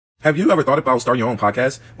Have you ever thought about starting your own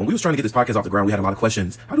podcast? When we was trying to get this podcast off the ground, we had a lot of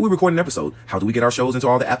questions. How do we record an episode? How do we get our shows into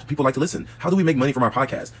all the apps people like to listen? How do we make money from our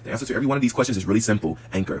podcast? The answer to every one of these questions is really simple.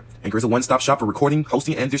 Anchor. Anchor is a one-stop shop for recording,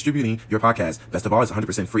 hosting, and distributing your podcast. Best of all, it's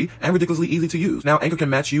 100% free and ridiculously easy to use. Now, Anchor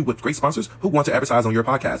can match you with great sponsors who want to advertise on your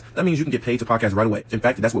podcast. That means you can get paid to podcast right away. In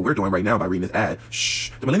fact, that's what we're doing right now by reading this ad.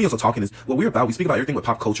 Shh. The millennials are talking is what we're about. We speak about everything with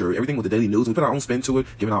pop culture, everything with the daily news. We put our own spin to it,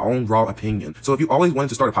 giving our own raw opinion. So if you always wanted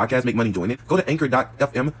to start a podcast, make money doing it, go to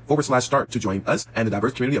anchor.fm/start to join us and the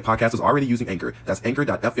diverse community of podcasters already using Anchor. That's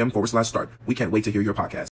anchor.fm/start. We can't wait to hear your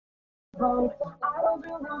podcast.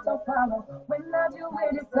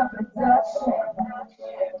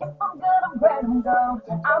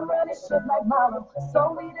 I'm ready shit like Marlo. So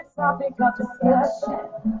we the topic of discussion.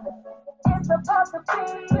 It's about to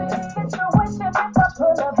be situation if I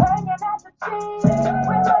pull up hanging at the tree.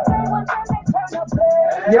 When my day was when they turn up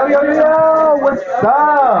bed. Yo, what's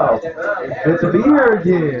up? It's good to be here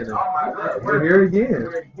again. We're here again.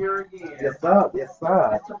 Yes, up. It's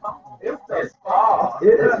fall.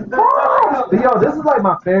 Yo, this is like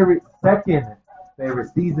my second favorite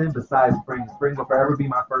season besides spring. Spring will forever be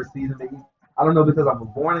my first season, baby. I don't know because I was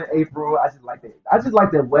born in April. I just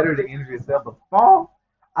like the weather, the energy itself. But fall,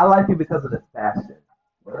 I like it because of the fashion.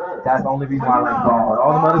 That's the only reason why I like fall.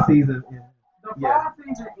 All the other seasons. The fall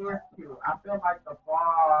season is cute. I feel like the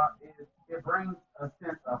fall it brings a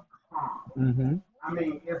sense of calm. Mm-hmm. I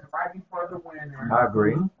mean, it's right before the winter. I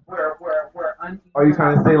agree. We're uneasy. Are you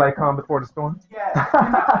trying to say like calm before the storm? Yes.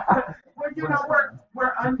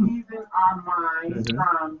 We're uneasy in our minds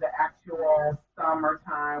from the actual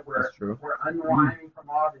summertime. That's true. We're unwinding from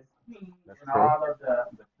all this heat all of the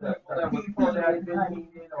people that have been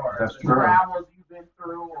heated or the travels you've been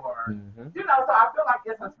through or so I feel like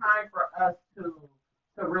it's a time for us to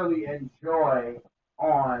really enjoy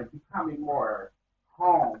on becoming more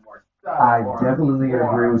home or stuff. I definitely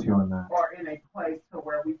agree with you on that. Or in a place to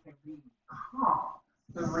where we can be calm.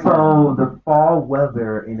 So the fall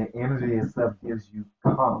weather and the energy itself gives you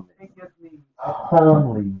calm. It gives me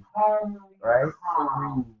homely, right?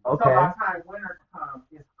 Calm. Okay. So by the time winter comes,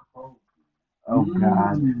 it's cozy. Oh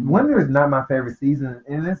gosh, winter is not my favorite season,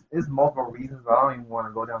 and it's multiple reasons. I don't even want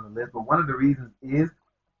to go down the list, but one of the reasons is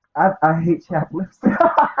I hate chapped lips.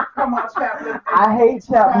 Come on, chapped lips. I hate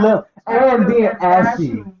chapped lips and being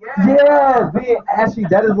ashy. Yeah, being ashy.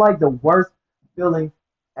 That is like the worst feeling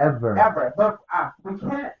ever. But we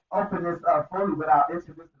can't open this up fully without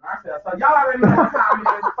introducing ourselves. So y'all already know what time it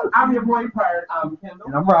is. I'm your boy Bird. I'm Kendall.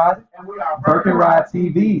 And I'm Rod. And we are Burke and Rod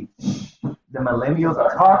TV. The millennials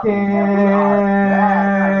are talking.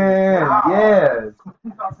 Yes.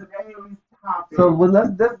 So today's topic. So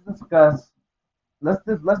let's discuss. Let's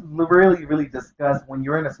really discuss when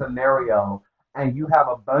you're in a scenario and you have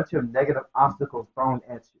a bunch of negative obstacles thrown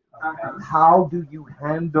at you. Okay. How do you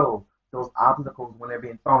handle those obstacles when they're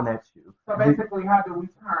being thrown at you? So basically, how do we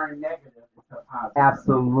turn negative into positive?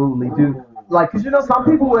 Absolutely, dude. Like, cause some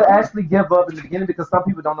people will actually give up in the beginning because some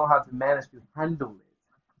people don't know how to manage to handle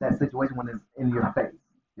that situation when it's in your face.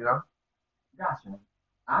 Gotcha.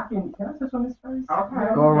 Can I touch on this first?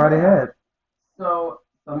 Okay. Go right ahead. So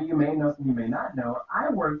some of you may know, some of you may not know. I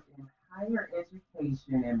worked in higher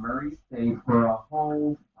education in Murray State for a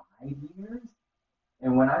whole 5 years.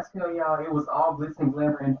 And when I tell y'all it was all glitz and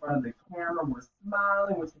glamour in front of the camera, we're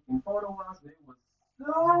smiling, we're taking photo ops, but it was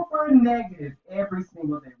super negative every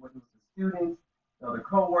single day. Whether it was the students, or the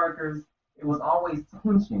co-workers, it was always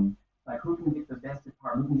tension. Like, who can get the best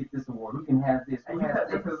department? Who can get this award? Who can have this? Who And you has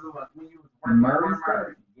said this? this is when you was working Murray for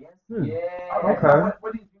Murray. State. Yes. Okay. Okay. So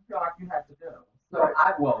what did you feel like you had to do? So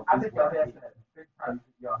I think y'all had that. Probably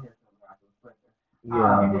y'all had something like this.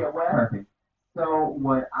 Yeah. You did well. Perfect. So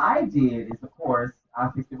what I did is, of course, I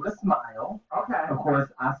fixed it with a smile. Okay. Of course,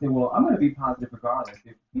 I said, well, I'm going to be positive regardless.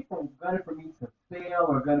 If people gunning for me to fail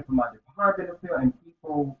or gunning for my department to fail, and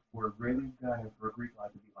people were really gunning for Greek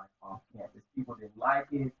life to be like off campus. People didn't like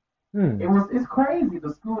it. It's crazy.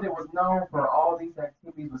 The school that was known for all these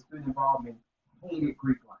activities with student involvement hated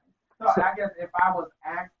Greek life. So I guess if I was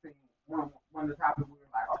asking when the topic we were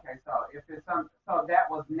like, okay, so if it's so that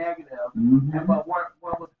was negative, but what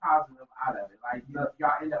was positive out of it? Like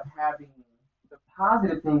y'all end up having. The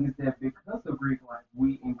positive thing is that because of Greek life,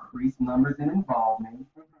 we increased numbers and involvement,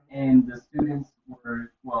 and the students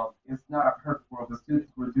were, well, it's not a perfect world, but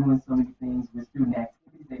students were doing so many things with student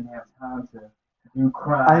activities, they didn't have time to do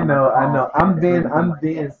crime. I know. I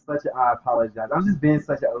apologize. I'm just being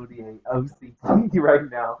such an OCT right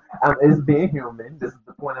now. It's being human. This is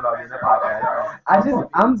the point about being a podcast.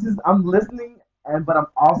 I'm listening, but I'm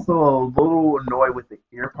also a little annoyed with the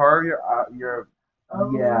ear part.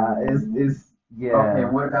 It's Yeah. Okay,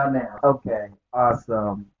 what about now? Okay.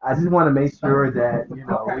 Awesome. I just want to make sure that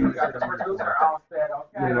Okay, you got the producer all set,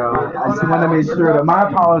 okay? I just want to make sure that my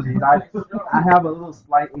apologies. I have a little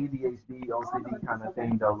slight ADHD, OCD kind of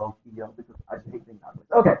thing though, low key, because I just hate things out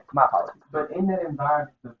of Okay, my apologies. But in that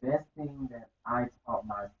environment, the best thing that I taught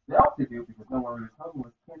myself to do, because no one really told me,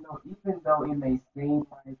 was Kendall, even though it may seem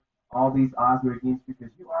like all these odds are against you,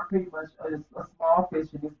 because you are pretty much a small fish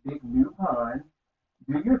in this big new pond,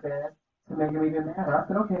 do your best to make them even better. I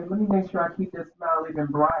said, okay, let me make sure I keep this smile even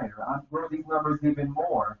brighter. I grow these numbers even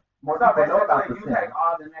more. More So people know about basically, the you set. take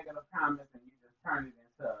all the negative comments and you just turn it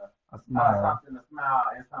into A smile. something to smile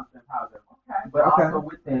and something positive. Okay. But Okay. also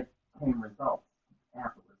with that came results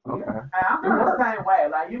afterwards. So, Okay. And I'm feeling the same way.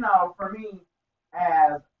 Like, you know, for me,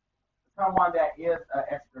 as someone that is an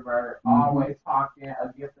extrovert, always talking,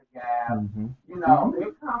 a gift of gab, you know,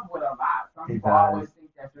 it comes with a lot. Some It people does. always think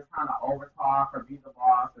that you're trying to overtalk or be the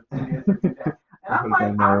boss or do this or do that. And I I'm hate like, that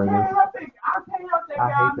I narrative. can't help it. I can't help that I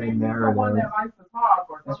guy hate that being someone narrative. that likes to talk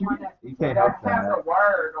or someone that, You can't that help has that. a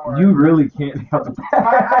word or You really can't help like,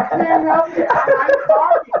 I can't help it. I like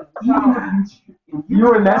talking. even if You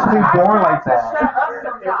were naturally I born try like to that. shut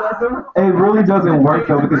up sometimes. It really doesn't work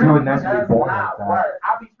though because you were It naturally does born not like that. work.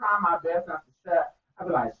 I be trying my best not to shut. I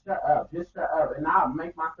be like, shut up, just shut up, and I'll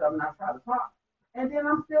make myself not try to talk, and then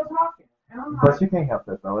I'm still talking, and I'm like, But you can't help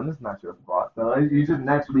that though, and it's not your fault though. You're just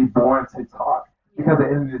naturally born to talk. Because at the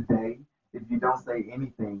end of the day, if you don't say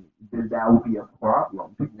anything, then that will be a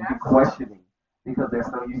problem. People will be questioning because they're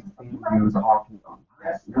so used to seeing you talking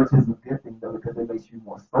online, which is a good thing though because it makes you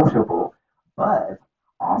more sociable. But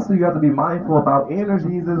also you have to be mindful about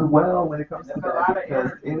energies as well when it comes to that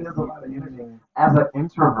because it is a lot of energy. As an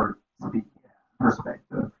introvert speaking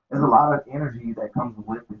perspective, there's a lot of energy that comes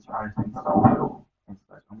with it trying to be social and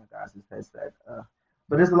such. Oh my gosh, this headset.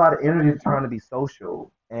 But there's a lot of energy trying to be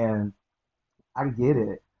social, and I get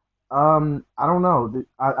it. I don't know.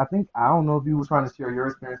 I think I don't know if you were trying to share your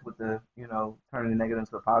experience with the, turning the negative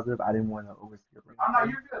into a positive. I didn't want to overskip it. oh no,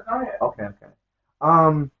 you're good. Go ahead.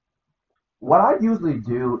 Okay. What I usually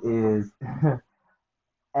do is,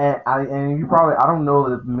 and you probably I don't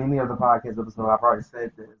know if many of the podcast episodes I probably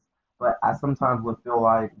said this, but I sometimes would feel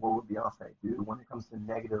like what would Beyonce do when it comes to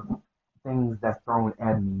negative things that's thrown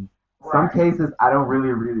at me. Some Right. cases I don't really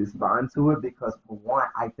respond to it because for one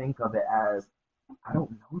I think of it as I don't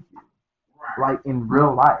know you Right. like in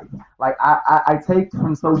real life. Like I take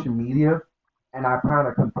from social media and I kind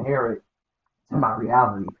of compare it to my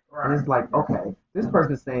reality. And it's like, okay, this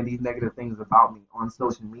person's saying these negative things about me on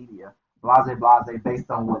social media, blase, based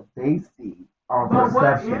on what they see on But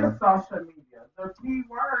what is perception. social media? The key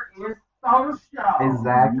word is social.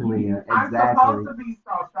 Exactly. I'm supposed to be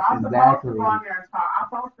social. I'm supposed to go on there and talk. I'm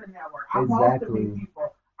supposed to network. I'm supposed to meet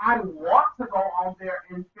people. I want to go on there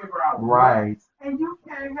and figure out Right. what. And you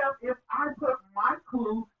can't help if I put my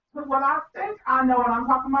clue to what I think I know what I'm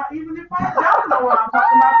talking about, even if I don't know what I'm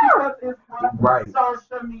talking about, because it's what Right.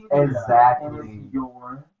 social media. Exactly. It's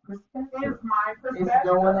your perspective. It's my perspective. It's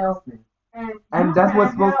no one else's. And And that's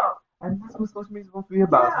what's can't supposed help. and that's what social media is supposed to be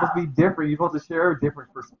about. It's supposed to be different. You're supposed to share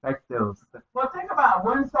different perspectives. Well, think about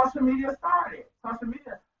when social media started. Social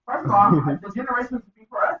media, first of all, the generations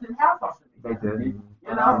before us didn't have social They media. did. You know, They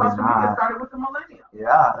did social media not. started with the millennials.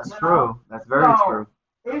 Yeah, that's You true. know? That's very So, true.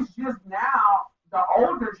 It's just now the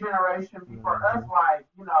older generation before us, like,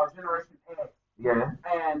 Generation X Yeah.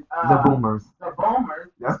 and The boomers. the boomers,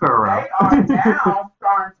 That's still around. they are now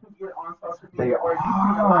starting to get on social media, They or you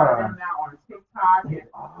see a lot of them now on TikTok. And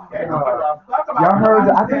they don't give a fuck about Y'all heard?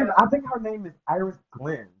 nobody I think saying- I think her name is Iris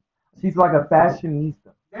Glenn. She's like a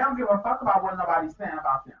fashionista. They don't give a fuck about what nobody's saying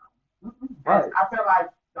about them. Right. And I feel like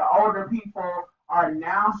the older people are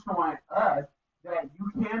now showing us that you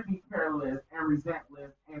can be careless and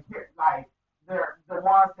resentless and like they're the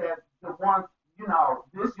ones,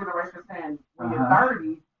 this generation saying when you're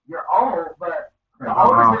 30, you're old, but the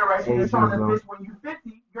older generation is showing us this when you're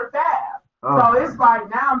 50, you're fast. So it's like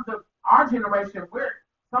now our generation,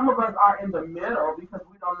 some of us are in the middle because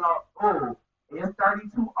we don't know, is 30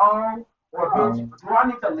 too old? Or bitch, do I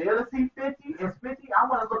need to live to see 50? Is 50? I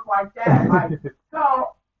want to look like that. Like, so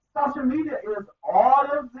social media is all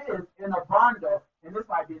of this in a bundle, and it's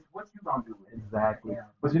like, bitch, what you gonna do with it? Exactly.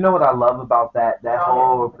 But you know what I love about that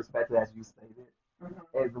whole perspective, as you stated,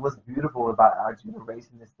 is what's beautiful about our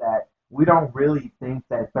generation is that we don't really think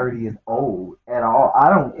that 30 is old at all. I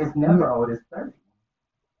don't. It's never old. It's 30.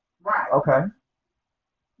 Right. Okay.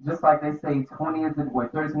 Just like they say 20 is the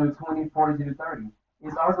 30 is the new 20, 40 is the new 30.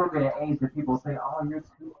 It's also been an age that people say, oh, you're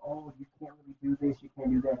too old. You can't really do this. You can't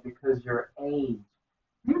do that because your age.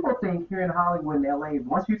 People think here in Hollywood and LA,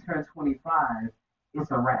 once you turn 25, it's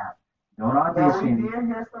a wrap. Don't But we audition. did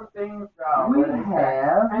hear some things though. We where they said-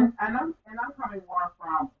 have. And I'm coming more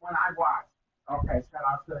from when I watched. Okay, shout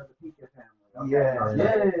out to the Pickett family. Okay? Yeah.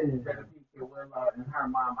 Yes. To the Pickett, Willow, and her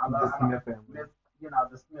mom. I The love Smith family. Miss,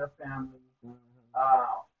 the Smith family.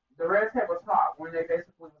 The Red Table Talk, when they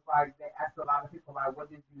basically was like, they asked a lot of people like, what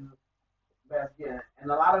did you best get?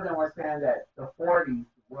 And a lot of them were saying that the 40s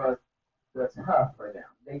was the tough for them.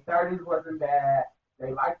 They 30s wasn't bad.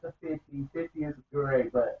 They liked the 50. 50 is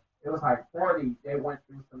great, but it was like 40. They went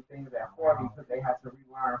through some things at 40 because they had to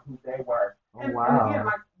relearn who they were. And again,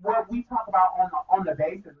 like what we talk about on the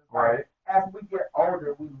basis is like, as we get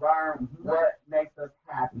older, we learn what makes us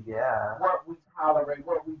happy, Yeah. what we tolerate,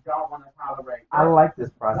 what we don't want to tolerate. I like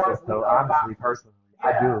this process though, honestly, personally.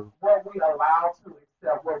 I do. What we allow to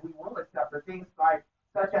accept, what we will accept, the things like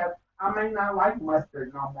such as I may not like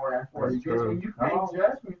mustard no more at 40. That's true. And you can't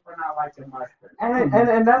judge me for not liking mustard.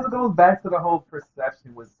 And that goes back to the whole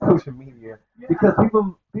perception with social media. Because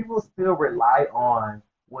people still rely on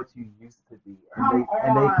what you used to be.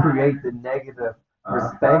 And they create the negative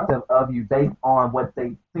perspective of you based on what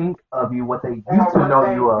they think of you, what they used to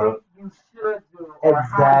know you of. You should do, or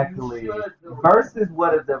Exactly. how you should do. Versus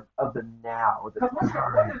what of the now. Because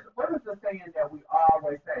what is the saying that we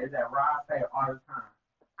always say, that Rob say all the time?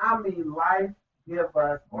 I mean, life gives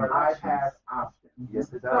us, or life has options.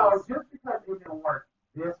 Yes, it So does. just because it didn't work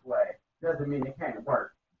this way doesn't mean it can't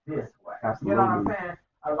work this way. Absolutely. You know what I'm saying?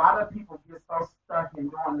 A lot of people get so stuck in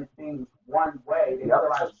doing the things one way. They Yep. feel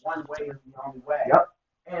like one way is the only way. Yep.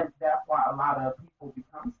 And that's why a lot of people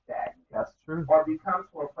become stagnant. That's true. Or become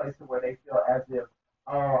to a place where they feel as if,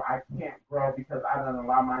 oh, I can't grow because I don't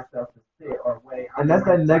allow myself to sit or wait. And that's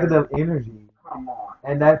that negative energy. Come on.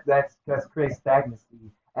 And that creates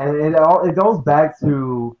stagnancy. And it goes back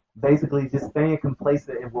to basically just staying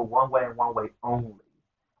complacent in one way and one way only.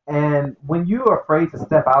 And when you're afraid to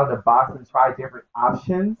step out of the box and try different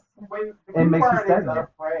options, When the it makes you word is stagnant.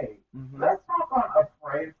 afraid. Mhm. Let's talk on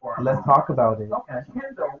afraid for a Let's moment. talk about it. Okay,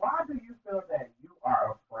 Kendall, why do you feel that you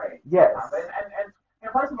are afraid? Yes.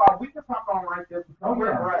 And first of all, we can talk on like this because we're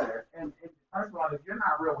yeah. brothers. And first of all, if you're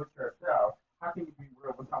not real with yourself, how can you be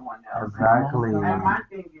real with someone else? Exactly. And my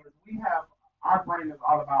thing is, our brain is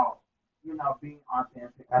all about, being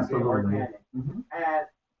authentic and being Absolutely. organic. And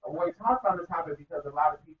we talked on the topic because a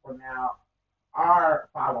lot of people now are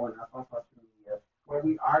following us on social media, where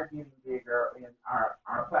we are getting bigger and our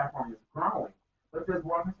platform is growing. But there's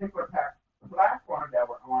one particular platform that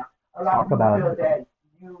we're on. A lot of people feel that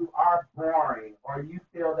you are boring, or you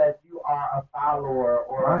feel that you are a follower,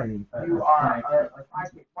 or you are a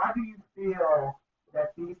psychic. Why do you feel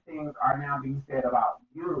that these things are now being said about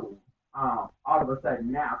you all of a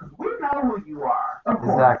sudden now? Because we know who you are.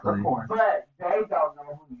 Exactly. Of course. But they don't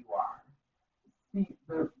know who you are. See,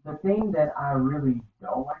 the thing that I really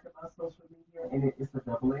don't like about social media, and it's a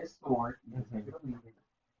double-edged sword, you can take it or leave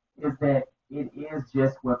it, is that it is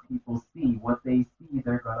just what people see. What they see,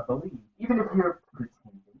 they're going to believe. Even if you're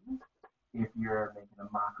pretending, if you're making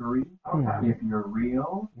a mockery, if you're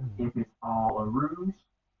real, if it's all a ruse,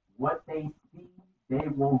 what they see, they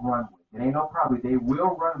will run with. It ain't no problem. They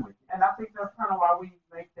will run with it. And I think that's kind of why we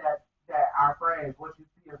make that our phrase, what you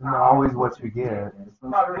see is Not not always what you get. So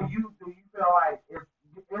do you feel like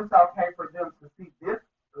it's okay for them to see this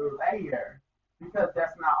layer because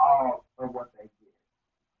that's not all of what they get?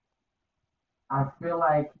 I feel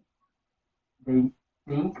like they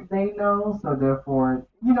think they know, so therefore,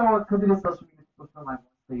 because it is social media, people feel like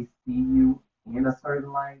once they see you in a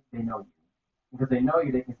certain light, they know you. Because they know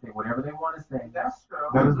you, they can say whatever they want to say. That's true.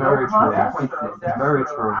 That is very true. That's true. That's Very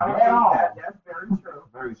true. true. I would think that's very true.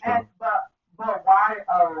 Very true. And, but why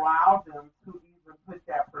allow them to even put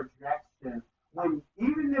that projection when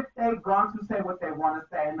even if they've gone to say what they want to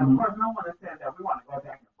say, and of course no one is saying that we want to go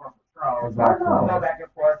back and forth with trolls, Exactly. go back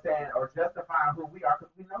and forth saying or justifying who we are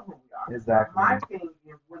because we know who we are. Exactly. My thing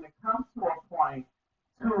is when it comes to a point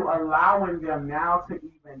to allowing them now to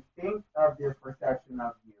even think of this perception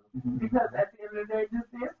of you, because at the end of the day, this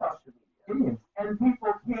is social media. And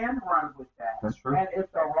people can run with that. That's true. And if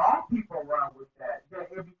the wrong people run with that, then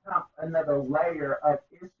it becomes another layer of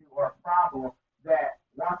issue or problem that,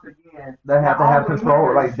 once again, They have to have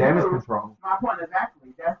control, like damage you. control. My point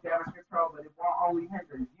exactly. That's damage control, but it won't only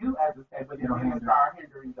hinder you as a state, but it will start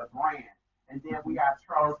hindering the brand. And then we got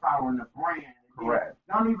trolls following the brand. Correct.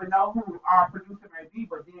 Don't even know who our producer may be,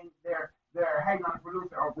 but then they're hating on the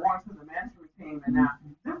producer or going to the management team. And now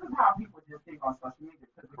this is how people just think on social media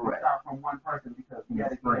because it can start from one person because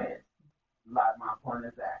yet again, like my point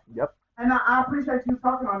is that. Yep. And I appreciate you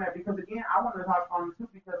talking on that because again, I want to talk on it too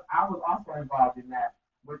because I was also involved in that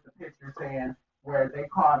with the picture saying where they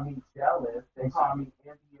called me jealous, they called me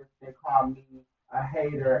envious, they called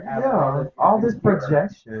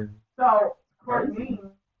So for me,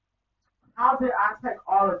 how did I take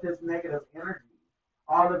all of this negative energy,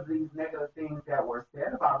 all of these negative things that were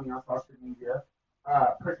said about me on social media,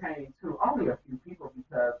 pertaining to only a few people?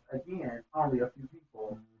 Because again, only a few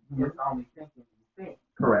people is only thinking these things.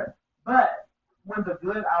 Correct. But when the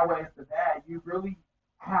good outweighs the bad, you really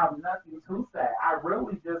have nothing to say. I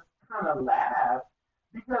really just kind of laugh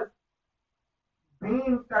because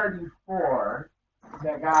being 34,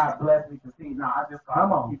 that God blessed me to see. No, I just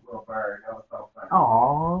saw people a bird. That was so funny.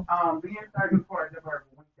 Aww. Being 34 is a bird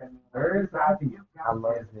weekend. Birds eye view. I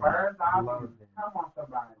love it. Birds I eye love view. it. Come on,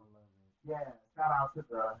 somebody. Yeah, shout out to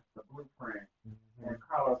the blueprint and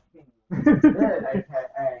Carlos King,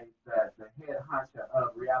 aka the head honcho of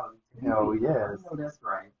reality TV. Hell yes. I know that's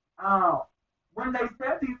right. When they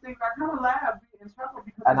said these things, I kind of laughed and chuckled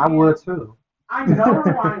because And I would too. I know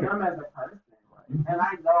who I am as a person, and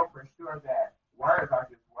I know for sure that words are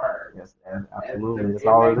just words. Yes, and absolutely. And That's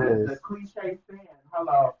all it may- is. The cliche saying,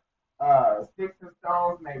 hello, sticks and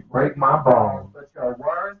stones may Break my bones, but your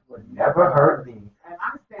words would never hurt me. And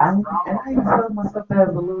I stand strong. And I on even that. told myself that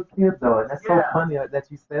as a little kid, though, and that's so Yeah. funny that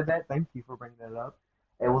you said that. Thank you for bringing that up.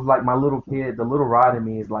 It was like my little kid, the little Rod in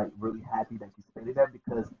me is like really happy that you stated that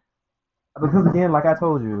because again, like I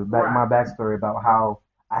told you, my backstory about how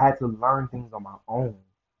I had to learn things on my own,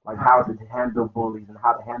 like how to handle bullies and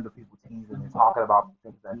how to handle people teasing and talking about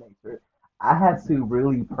things of that nature. I had to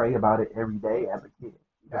really pray about it every day as a kid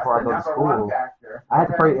before I go to school. I had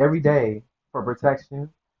to pray every day for protection,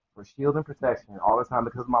 for shield and protection all the time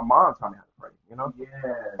because my mom taught me how to pray, you know?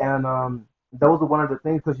 Yeah. And those are one of the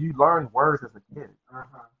things because you learn words as a kid,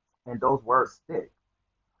 Uh-huh. and those words stick.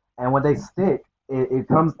 And when they stick, it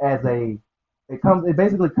comes as it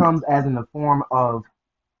basically comes as in the form of,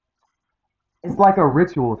 it's like a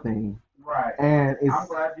ritual thing. Right. And it's, I'm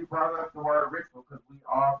glad you brought up the word ritual because we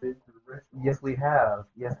all been through ritual. yes, we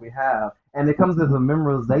have. And it comes as a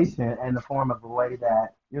memorization in the form of the way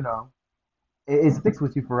that, you know, it sticks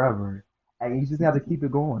with you forever. And you just have to keep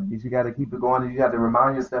it going. You just got to keep it going, and you have to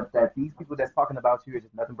remind yourself that these people that's talking about you are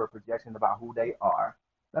just nothing but projection about who they are.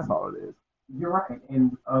 That's all it is. You're right.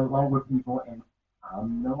 And along with people, and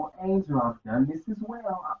I'm no angel. I've done this as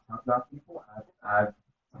well. I've talked about people. I've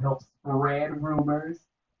helped spread rumors.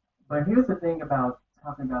 But here's the thing about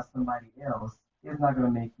talking about somebody else. It's not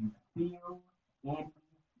going to make you feel any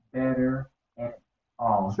better at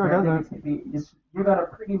all. Sure doesn't. You're going to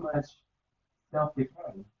pretty much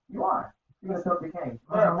self-decay. You are. You're going to self-decay.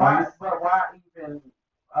 But why even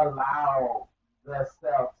allow the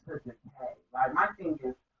self to decay? Like, my thing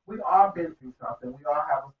is, we all been through something. We all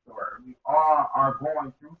have a story. We all are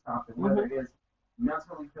going through something, whether it's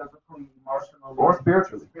mentally, physically, emotionally, Or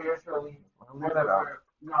spiritually. Whether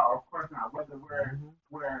no, of course not. Whether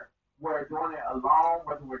we're doing it alone,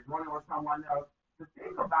 whether we're doing it with someone else. The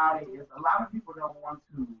thing about it is, a lot of people don't want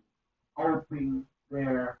to open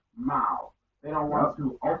their mouth. They don't want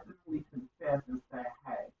to openly confess and say,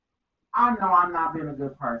 "Hey, I know I'm not being a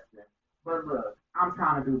good person, but look, I'm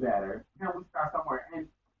trying to do better. Can we start somewhere?" And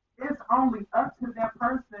it's only up to that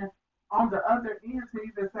person on the other end to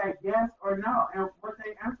either say yes or no. And what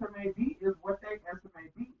their answer may be is what their answer may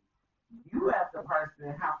be. You as the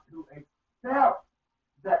person have to accept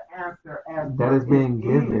the answer as That is being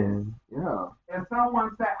given. Yeah. If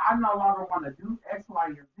someone say, "I no longer want to do X, Y,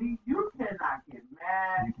 and Z," you cannot get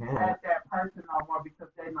mad at that person no more because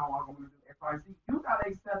they no longer want to do X, Y, and Z. You gotta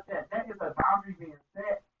accept that. That is a boundary being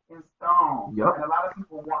set in stone. Yep. And a lot of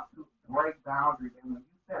people want to break boundaries, and when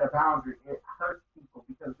you set a boundary, it hurts people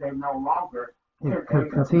because they no longer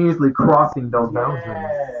Continuously crossing those boundaries.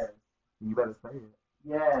 Yes. You better say it.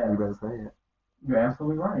 Yes. You better say it. You're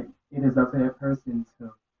absolutely right. It is up to that person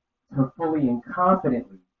to fully and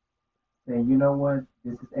confidently say, you know what,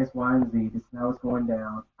 this is X, Y, and Z. This is how it's going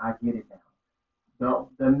down. I get it now.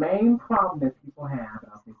 The main problem that people have,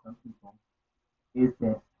 and I'll say some people, is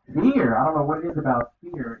that fear. I don't know what it is about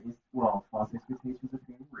fear. Is false expectations of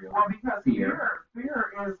being real. Well, because fear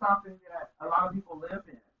is something that a lot of people live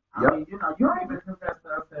in. I mean, you don't even confess to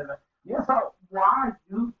us that. Yeah. So why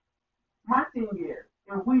do? My thing is,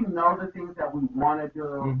 if we know the things that we want to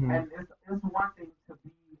do, and it's one thing to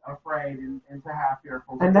be afraid and to have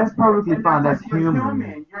fearful. And that's perfectly fine. That's human.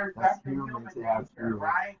 human. That's the human nature,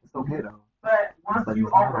 right? It's okay though. But once you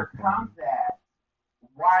overcome that,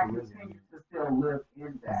 why continue to still live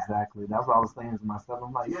in that? Exactly. That's what I was saying to myself.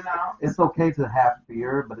 I'm like, you know, it's okay to have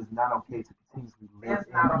fear, but it's not okay to continuously live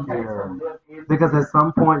it's not in okay fear. to live in Because at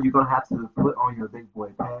some point you're gonna have to put on your big boy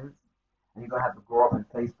pants, and you're gonna have to grow up and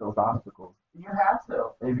face those obstacles. You have to.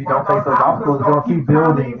 If you don't face those obstacles, they're gonna keep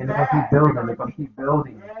building, and they're gonna keep building. They're gonna keep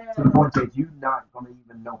building to the point that you're not gonna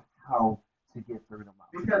even know how to get through them.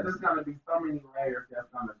 Because there's gonna be so many layers that's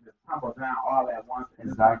gonna just tumble down all at once, and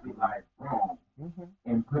Exactly. it's gonna be like boom.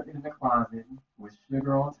 And putting it in the closet with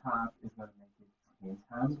sugar on top is going to make it 10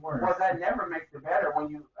 times worse. Well, that never makes it better when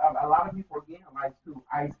you. A lot of people again like to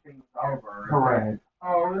ice things over. Correct.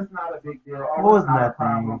 Oh, it's not a big deal. Oh, it's not a nothing.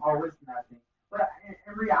 problem. Oh, it's nothing. But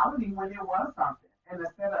in reality, when it was something, and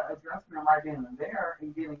instead of addressing it right then and there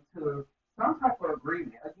and getting to some type of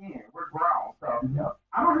agreement, again, we're grown, so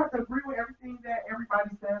I don't have to agree with everything that everybody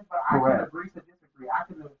says, but I can agree to disagree. I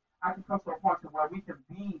can come to a point to where we can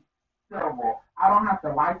be civil. I don't have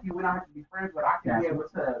to like you. We don't have to be friends, but I can be able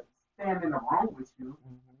to stand in the room with you.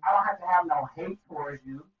 I don't have to have no hate towards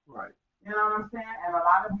you. Right. You know what I'm saying? And a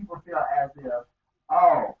lot of people feel as if,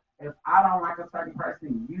 oh, if I don't like a certain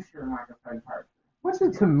person, you shouldn't like a certain person. Which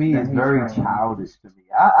to me is very childish to me.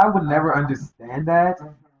 I would never understand that.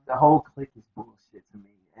 The whole clique is bullshit to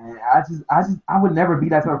me. And I would never be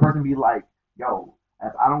that type of person and be like, yo,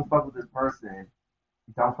 if I don't fuck with this person,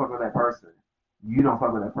 don't fuck with that person. You don't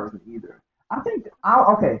fuck with that person either. I'm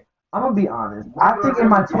gonna be honest. I think in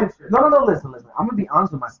my 20s, listen. I'm gonna be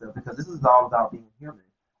honest with myself because this is all about being human.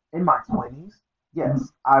 In my 20s,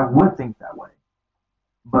 yes, I would think that way.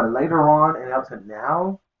 But later on and up to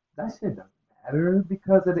now, that shit doesn't matter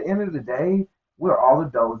because at the end of the day, we're all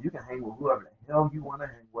adults. You can hang with whoever the hell you want to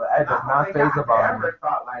hang with. It does not phase about me. I never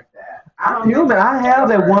thought like that. I'm human. I have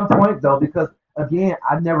at one point though because again,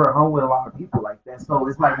 I never hung with a lot of people like that. So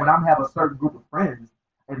it's like when I have a certain group of friends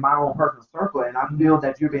in my own personal circle, and I feel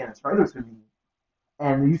that you're being a traitor to me,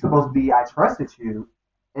 and you're supposed to be, I trusted you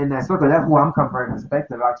in that circle. That's where I'm coming from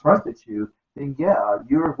perspective. I trusted you. Then yeah,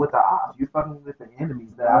 you're with the ops. You're fucking with the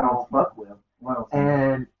enemies that I don't fuck with.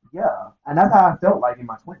 And yeah, and that's how I felt like in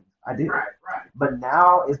my 20s. I did. Right. But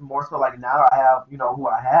now it's more so like now I have, who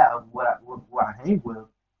I have, what I hang with.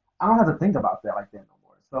 I don't have to think about that like that no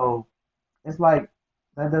more. So it's like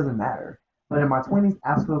that doesn't matter. But in my 20s,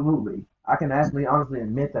 absolutely, I can actually honestly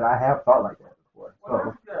admit that I have thought like that before. Well,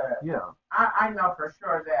 that's good. Yeah. I know for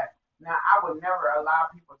sure that now I would never allow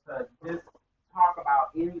people to just talk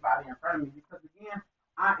about anybody in front of me because again,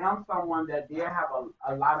 I am someone that did have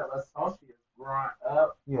a lot of associates growing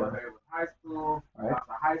up, whether it was high school, got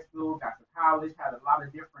to high school, got to college, had a lot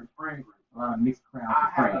of different friend groups. A lot of mixed crowds.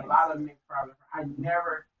 I had a lot of mixed crowds. I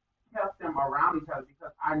never kept them around each other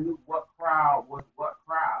because I knew what crowd was what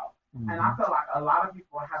crowd. And I feel like a lot of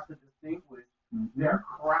people have to distinguish their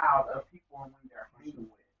crowd of people and when they're hanging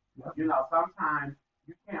with. Sometimes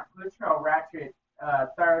you can't put your ratchet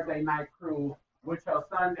Thursday night crew with your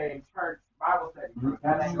Sunday church Bible study crew.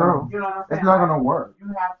 That ain't true. You know what I'm saying? It's not gonna work. You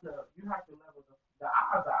have to level the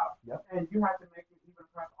odds out, and you have to make it even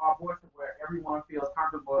across all boards where everyone feels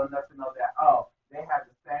comfortable enough to know that they have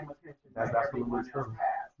the same attention that everyone else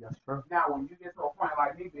has. That's true. Now, when you get to a point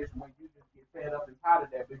like me, bitch, when you just get fed up and tired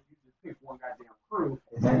of that, bitch, you just pick one goddamn crew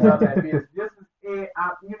and tell that bitch, this is it.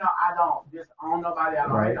 I don't disown nobody. I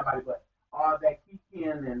don't hate nobody, but all that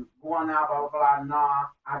kicking and going out, blah, blah, blah, nah,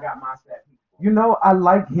 I got my set people. I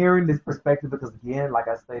like hearing this perspective because, again, like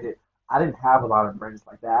I stated, I didn't have a lot of friends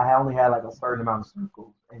like that. I only had like a certain amount of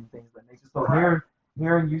circles and things of that nature. So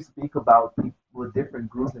hearing you speak about people with different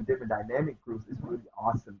groups and different dynamic groups is really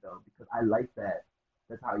awesome, though, because I like that.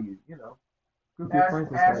 That's how you group your friends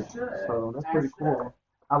and stuff. So that's pretty cool.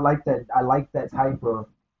 I like that. I like that type of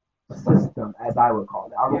system, as I would call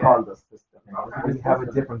it. I would call it a system. When you have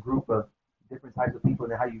a different group of different types of people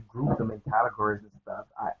and how you group them in categories and stuff,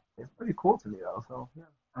 it's pretty cool to me, though. So yeah.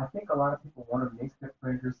 I think a lot of people want to mix their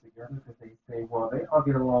friend groups together because they say, well, they all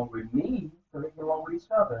get along with me, so they get along with each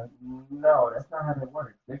other. No, that's not how that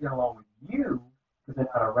works. They get along with you because they're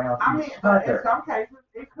not around each other. In some cases,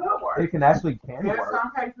 it could work. It can In work.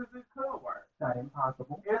 some cases, it could work. It's not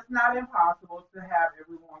impossible. It's not impossible to have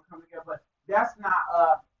everyone come together, but that's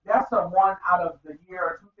not that's a one out of the year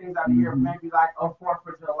or two things out of the year, maybe like a 4th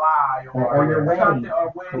of July or your something, wedding.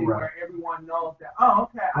 or wedding where everyone knows that,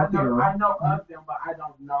 okay, I know of them, but I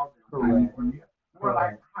don't know them. More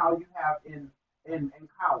like how you have in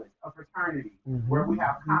college, a fraternity, where we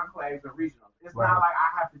have conclaves or regionals. It's not like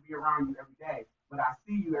I have to be around you every day, but I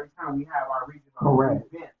see you every time we have our regional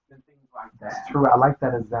events and things like that. That's true. I like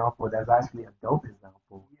that example. That's actually a dope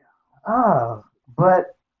example. Yeah.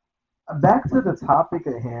 But back to the topic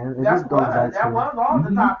at hand. That was all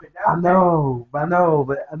the topic. I know, but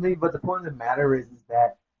the point of the matter is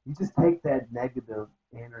that you just take that negative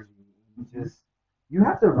energy. You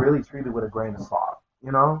have to really treat it with a grain of salt.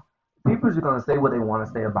 People are just gonna say what they want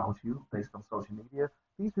to say about you based on social media.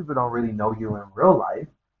 These people don't really know you in real life,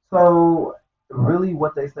 so really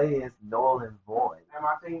what they say is null and void. And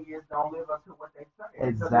my thing is, don't live up to what they say.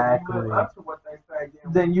 Exactly. If you live up to what they say,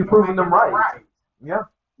 then you're proving them right. Yeah,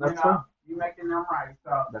 that's true. You're making them right.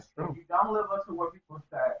 So that's true. If you don't live up to what people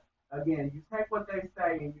say, again, you take what they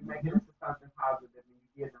say and you make it into something positive and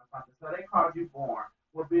you give them something. So they called you born.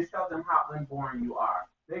 Well, bitch, show them how unborn you are.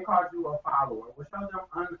 They called you a follower. Well, show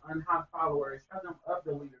them how follower is. Show them of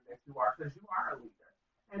the leader that you are, because you are a leader.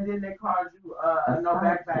 And then they called you no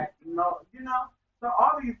backpack. No, So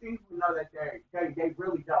all these things, we know that they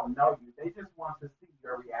really don't know you. They just want to see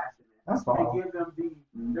your reaction. That's all. And give them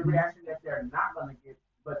the reaction that they're not going to get,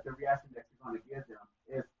 but the reaction that you're going to give them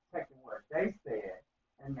is taking what they said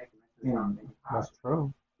and making it to something positive. That's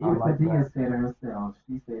true. Even Medea said herself,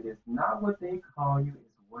 she said, it's not what they call you,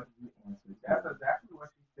 it's what you answer to. That's exactly what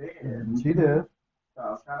she said. Mm-hmm. She did.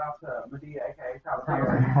 So shout out to Medea, aka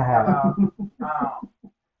Tyler.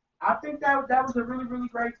 I think that was a really, really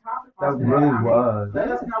great topic. That really was. Let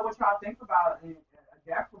us know what y'all think about it. And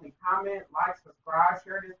definitely comment, like, subscribe,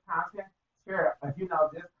 share this content. Share,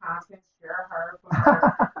 this content. Share her,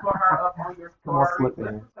 put her up on your story. Listen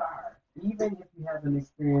to her. Even if you have an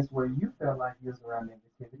experience where you felt like you was around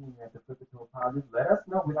negativity and you had to flip it to a positive, let us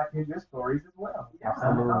know. We'd like to hear your stories as well. Yeah,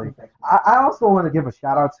 absolutely. I also want to give a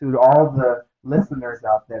shout out to all the listeners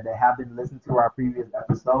out there that have been listening to our previous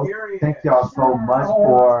episodes. Thank y'all so much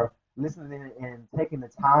for listening and taking the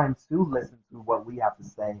time to listen to what we have to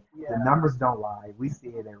say. Yeah. The numbers don't lie. We see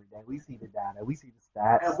it every day. We see the data. We see the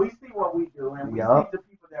stats. And we see what we do. And we see the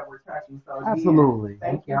people that we're touching. So absolutely.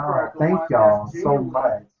 Thank y'all. Thank y'all so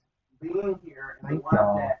much. Being here, and the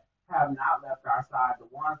ones that have not left our side, the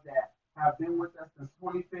ones that have been with us since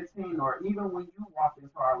 2015, or even when you walked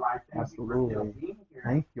into our life, thank you for still being here.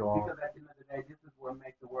 Thank you all. Because at the end of the day, this is what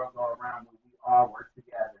makes the world go around when we all work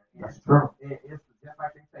together. And that's true. It's just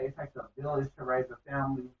like they say, it takes a village to raise a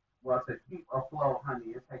family. Well, to keep afloat,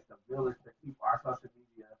 honey, it takes a village to keep our social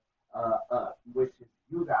media up, which is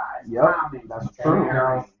you guys. Yep, commenting, that's true.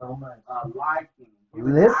 Sharing, so much. Liking,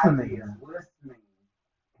 listening.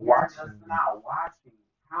 Watching. Watching,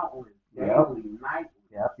 countless, daily, nightly.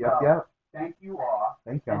 Yep. Thank you all.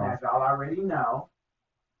 Thank y'all. And as y'all already know,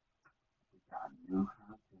 we got new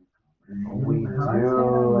content. We do. It's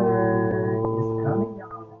coming,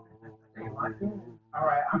 y'all. Stay locked in. All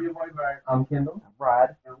right, I'm your boy, Bird. I'm Kendall. I'm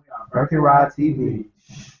Rod. And we are Birkin Rod TV.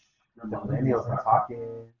 The millennials are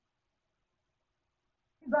talking.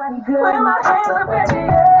 Put my hands up in the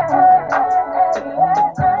air.